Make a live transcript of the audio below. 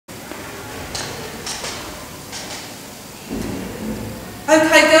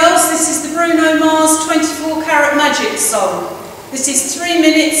Okay girls, this is the Bruno Mars 24 Karat Magic song. This is 3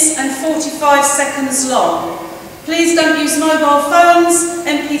 minutes and 45 seconds long. Please don't use mobile phones,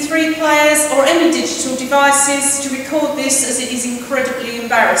 MP3 players or any digital devices to record this, as it is incredibly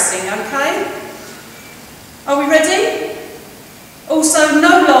embarrassing, okay? Are we ready? Also,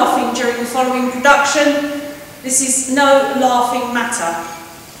 no laughing during the following production. This is no laughing matter.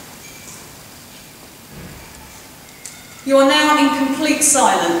 You are now in complete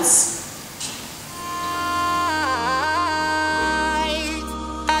silence.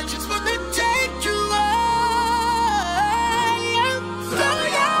 I just want to take you up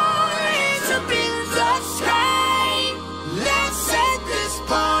in the sky. Let's set this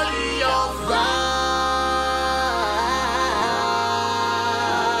party on fire.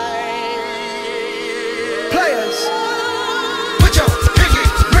 Players, put your pinky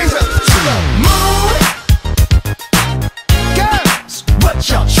rings up to the moon. Girls, what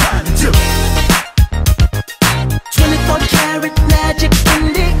y'all trying to do? 24 karat magic in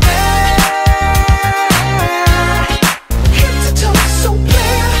the air. Head to toe, so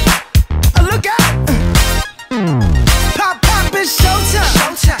clear. Look out! Pop, pop, it's showtime.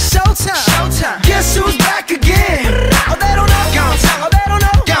 Showtime, showtime, showtime. Guess who's back again? Oh, they don't know. Gone time. Oh, they don't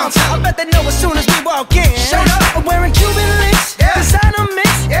know. Gone time. I bet they know as soon as we walk in. Showed up. I'm wearing Cuban links. Yeah. Designer mix.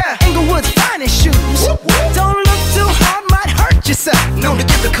 Yeah. Inglewood's finest shoes. Whoop, whoop. Don't look too hard, might hurt yourself. Known to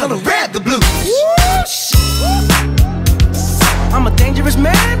give the color red the blues. Whoosh. I'm a dangerous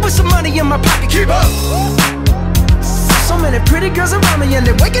man with some money in my pocket. Keep up. So many pretty girls around me and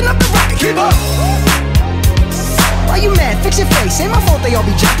they're waking up the rocket. Keep up. Why you mad? Fix your face. Ain't my fault they all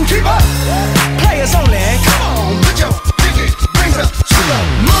be jocking. Keep up. Players only. Come on, put your pinky rings up to the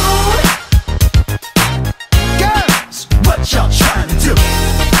moon. Girls, what y'all trying to do?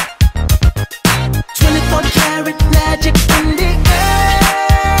 24 karat magic in the air.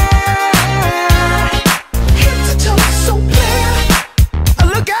 Head to toe, so clear.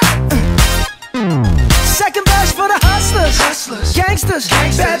 Look out. Second verse for the hustlers. Hustlers. Gangsters.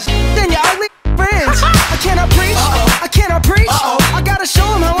 Gangsters. Then your ugly friends. I cannot preach. I cannot preach. I gotta show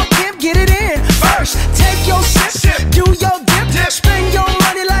them how I can get it in. First, take your sip. Do your dip. Spend your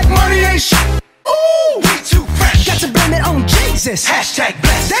money like money ain't shit. Ooh, we too fresh. Got to blame it on Jesus. Hashtag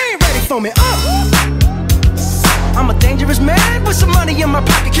blessed. They ain't ready for me. I'm a dangerous man with some money in my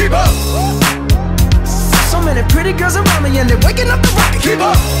pocket. Keep up. So many pretty girls around me and they're waking up the rocket. Keep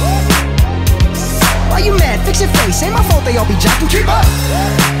up. Why you mad? Fix your face. Ain't my fault they all be jocking. Keep up.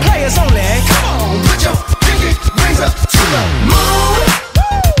 Players only. Come on, put your pinky rings up to the moon.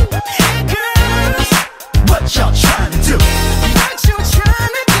 Hey girls, what y'all trying to do? What you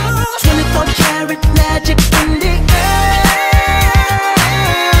trying to do? 24 karat magic in the air.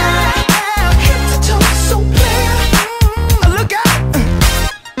 Head to toe, so clear. Look out.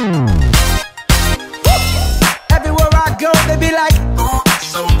 Everywhere I go, they be like, ooh,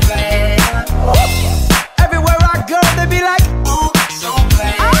 so clear. Everywhere I go, they be like, ooh, so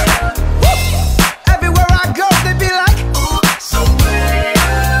clear. Everywhere I go, they be like, ooh, so clear.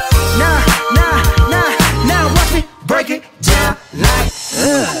 Now, watch me break it down like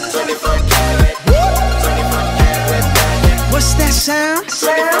 24 karat, 24 karat magic. What's that sound?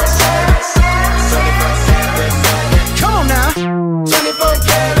 24 karat magic. Come on now. 24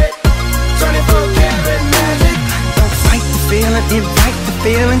 karat, 24 karat magic. Don't fight the feeling, invite the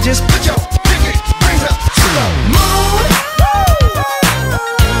feeling. Just put your pinky rings up to the moon.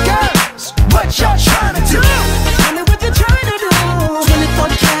 Girls, what y'all trying to do? Tell me what you're trying to do. 24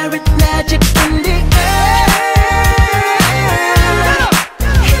 karat magic in the air.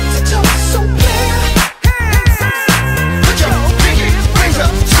 Head to toe, so clear. Put your pinky rings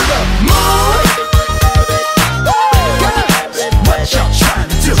up to the moon. Girls, what y'all trying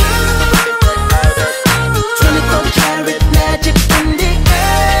to do? 24 karat magic in the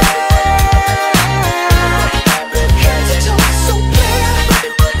air. Head to toe, so clear.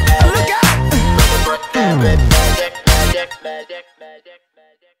 Look out.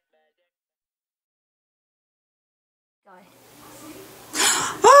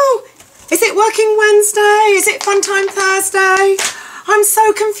 Oh, is it working Wednesday? Is it fun time Thursday? I'm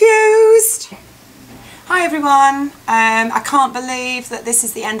so confused. Hi everyone. I can't believe that this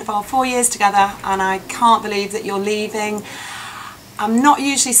is the end of our 4 years together, and I can't believe that you're leaving. I'm not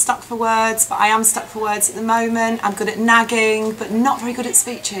usually stuck for words, but I am stuck for words at the moment. I'm good at nagging, but not very good at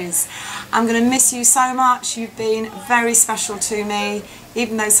speeches. I'm going to miss you so much. You've been very special to me.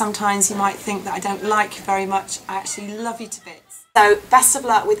 Even though sometimes you might think that I don't like you very much, I actually love you to bits. So best of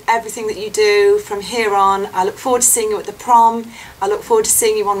luck with everything that you do from here on. I look forward to seeing you at the prom. I look forward to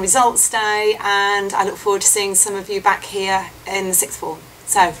seeing you on results day, and I look forward to seeing some of you back here in the sixth form.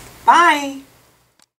 So bye.